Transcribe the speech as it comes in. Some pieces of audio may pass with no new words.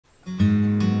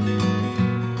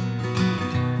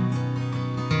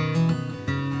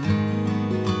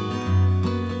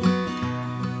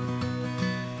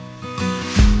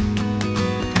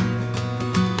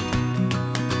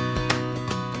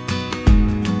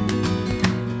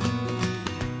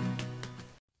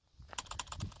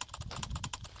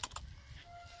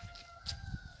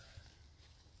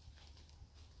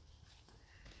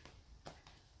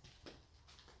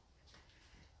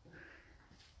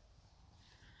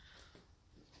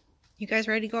You guys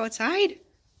ready to go outside?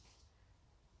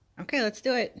 Okay, let's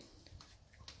do it.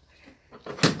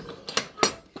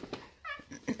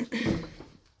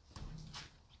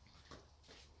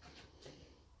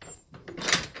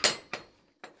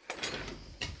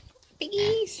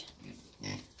 Piggies.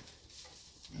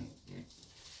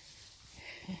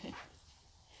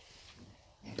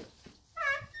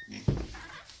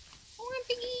 Come on,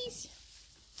 piggies.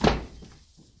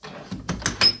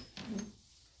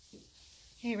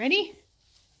 Okay, ready?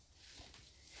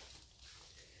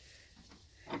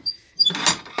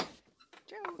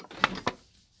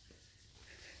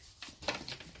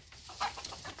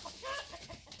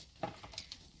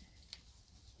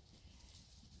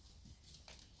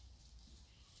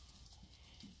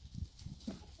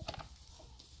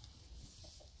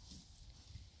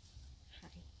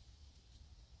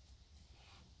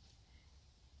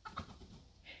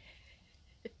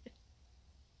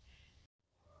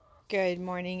 Good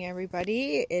morning,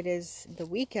 everybody. It is the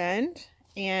weekend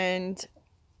and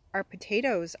our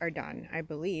potatoes are done, I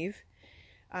believe.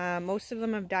 Most of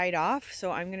them have died off,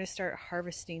 so I'm going to start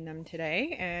harvesting them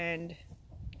today and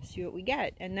see what we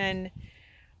get. And then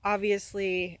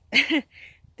obviously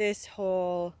this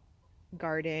whole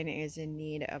garden is in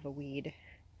need of a weed,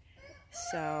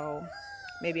 so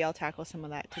maybe I'll tackle some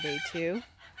of that today too.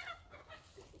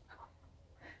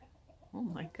 Oh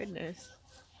my goodness.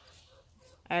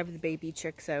 I have the baby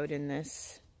chicks out in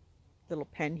this little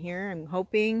pen here. I'm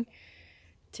hoping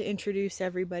to introduce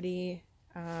everybody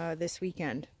this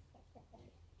weekend.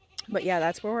 But yeah,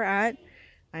 that's where we're at.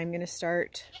 I'm gonna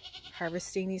start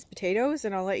harvesting these potatoes,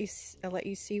 and I'll let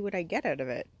you see what I get out of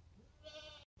it.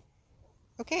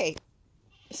 Okay,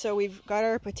 so we've got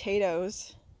our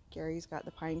potatoes. Gary's got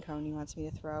the pine cone he wants me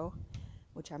to throw,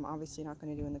 which I'm obviously not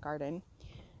going to do in the garden.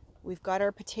 We've got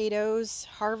our potatoes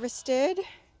harvested.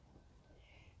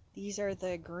 These are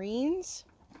the greens.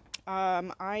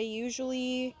 I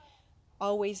usually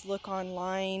always look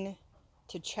online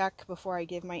to check before I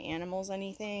give my animals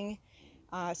anything.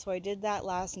 So I did that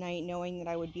last night knowing that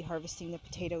I would be harvesting the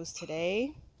potatoes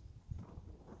today.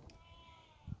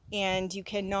 And you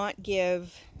cannot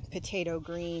give potato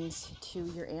greens to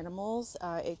your animals.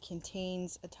 It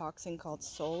contains a toxin called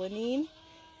solanine,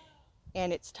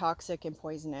 and it's toxic and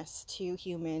poisonous to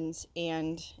humans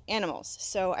and animals.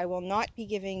 So I will not be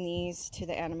giving these to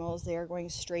the animals. They are going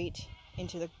straight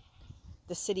into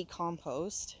the city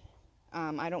compost.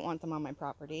 I don't want them on my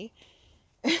property.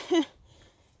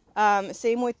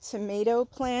 Same with tomato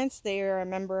plants. They are a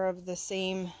member of the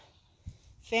same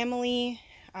family.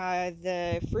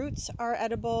 The fruits are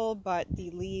edible, but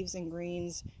the leaves and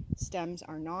greens stems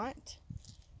are not.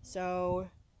 So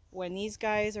when these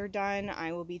guys are done,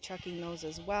 I will be chucking those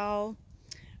as well.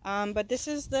 But this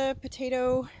is the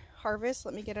potato harvest.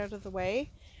 Let me get out of the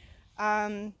way.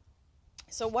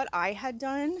 So what I had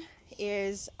done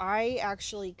is I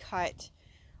actually cut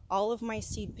all of my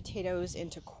seed potatoes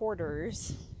into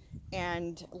quarters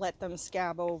and let them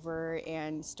scab over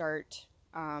and start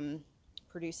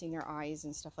producing their eyes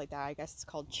and stuff like that. I guess it's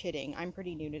called chitting. I'm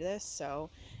pretty new to this, so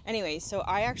anyway, so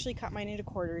I actually cut mine into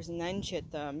quarters and then chit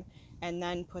them and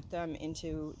then put them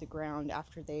into the ground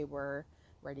after they were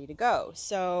ready to go.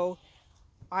 So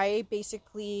I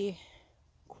basically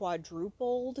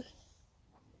quadrupled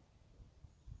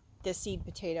the seed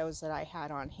potatoes that I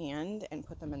had on hand and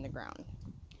put them in the ground.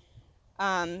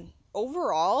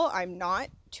 Overall, I'm not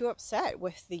too upset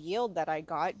with the yield that I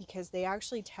got, because they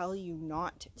actually tell you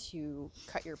not to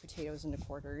cut your potatoes into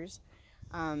quarters.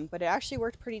 But it actually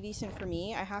worked pretty decent for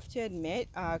me. I have to admit,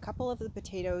 a couple of the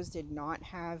potatoes did not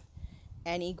have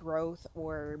any growth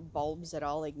or bulbs at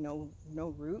all, like no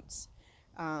roots.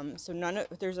 So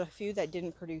there's a few that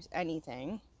didn't produce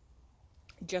anything,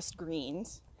 just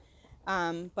greens.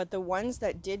 But the ones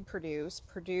that did produce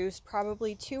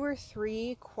probably 2 or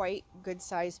 3 quite good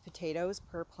sized potatoes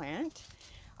per plant.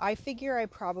 I figure I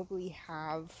probably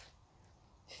have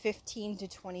 15 to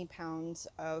 20 pounds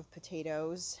of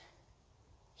potatoes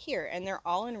here, and they're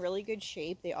all in really good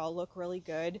shape. They all look really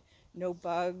good. No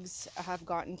bugs have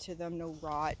gotten to them, no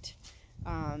rot.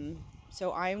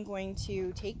 So I'm going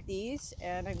to take these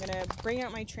and I'm going to bring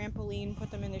out my trampoline,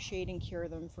 put them in the shade and cure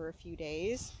them for a few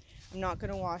days. I'm not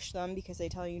going to wash them because they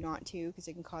tell you not to, because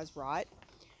it can cause rot.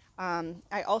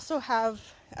 I also have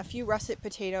a few russet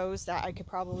potatoes that I could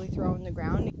probably throw in the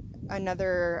ground.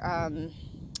 Another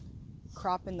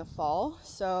crop in the fall.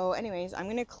 So anyways, I'm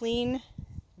going to clean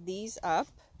these up,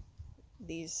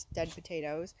 these dead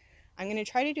potatoes. I'm going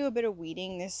to try to do a bit of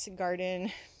weeding. This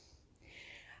garden,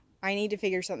 I need to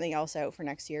figure something else out for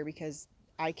next year, because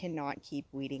I cannot keep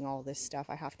weeding all this stuff.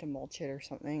 I have to mulch it or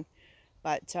something.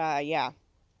 But yeah.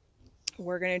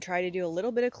 we're going to try to do a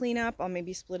little bit of cleanup. I'll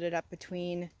maybe split it up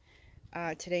between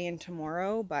today and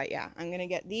tomorrow. But yeah, I'm going to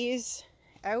get these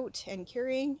out and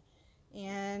curing.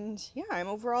 And yeah, I'm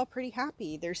overall pretty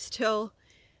happy. There's still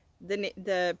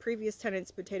the previous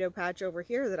tenant's potato patch over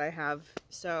here that I have.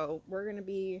 So we're going to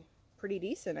be pretty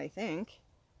decent, I think.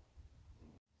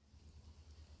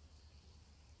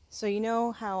 So you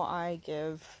know how I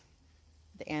give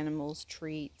the animals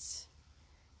treats,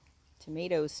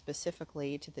 tomatoes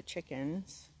specifically, to the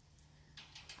chickens.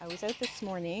 I was out this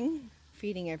morning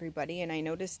feeding everybody and I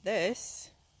noticed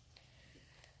this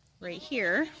right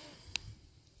here.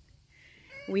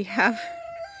 We have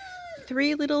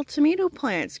 3 little tomato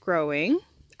plants growing.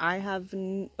 I have,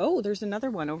 oh, there's another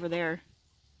one over there.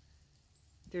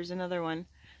 There's another one.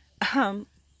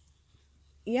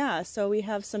 Yeah, so we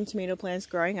have some tomato plants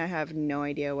growing. I have no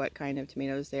idea what kind of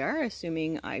tomatoes they are,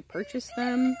 assuming I purchased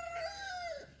them.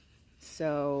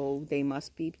 So they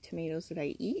must be tomatoes that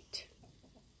I eat.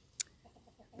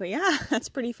 But yeah, that's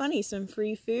pretty funny. Some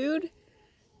free food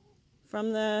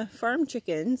from the farm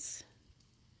chickens.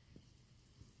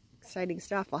 Exciting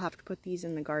stuff. I'll have to put these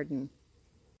in the garden.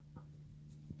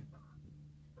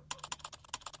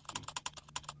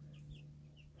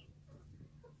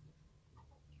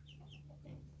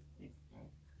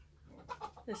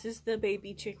 This is the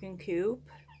baby chicken coop.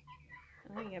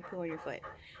 Oh, you gotta poo on your foot.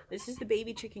 This is the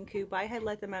baby chicken coop. I had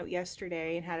let them out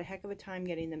yesterday and had a heck of a time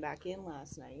getting them back in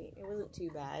last night. It wasn't too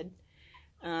bad.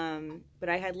 But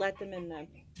I had let them in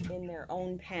their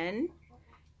own pen.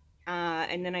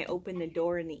 And then I opened the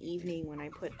door in the evening when I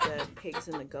put the pigs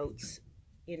and the goats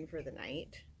in for the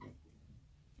night.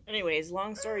 Anyways,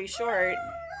 long story short,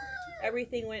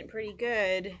 everything went pretty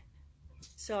good.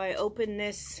 So I opened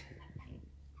this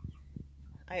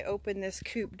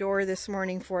coop door this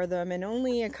morning for them, and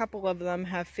only a couple of them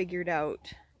have figured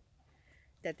out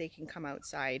that they can come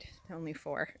outside. Only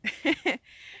 4.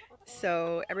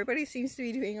 So everybody seems to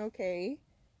be doing okay.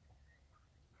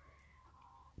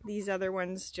 These other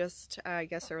ones just, I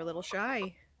guess, are a little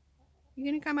shy. You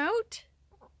gonna come out?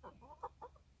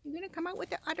 You gonna come out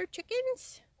with the other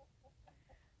chickens?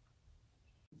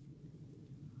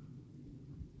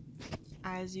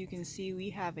 As you can see, we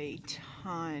have a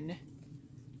ton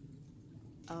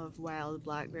of wild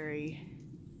blackberry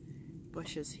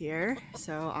bushes here.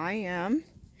 So I am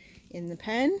in the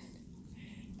pen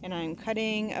and I'm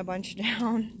cutting a bunch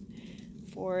down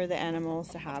for the animals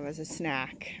to have as a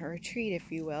snack or a treat,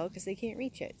 if you will, because they can't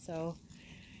reach it. So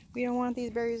we don't want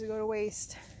these berries to go to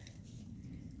waste.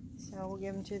 So we'll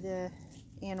give them to the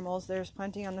animals. There's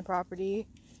plenty on the property.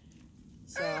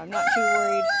 So I'm not too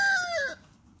worried.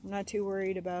 I'm not too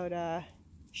worried about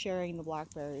sharing the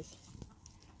blackberries.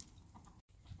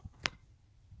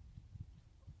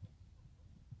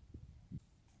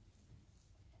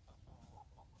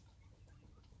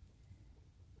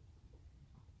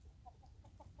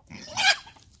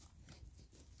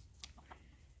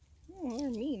 Oh,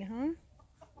 they're mean, huh?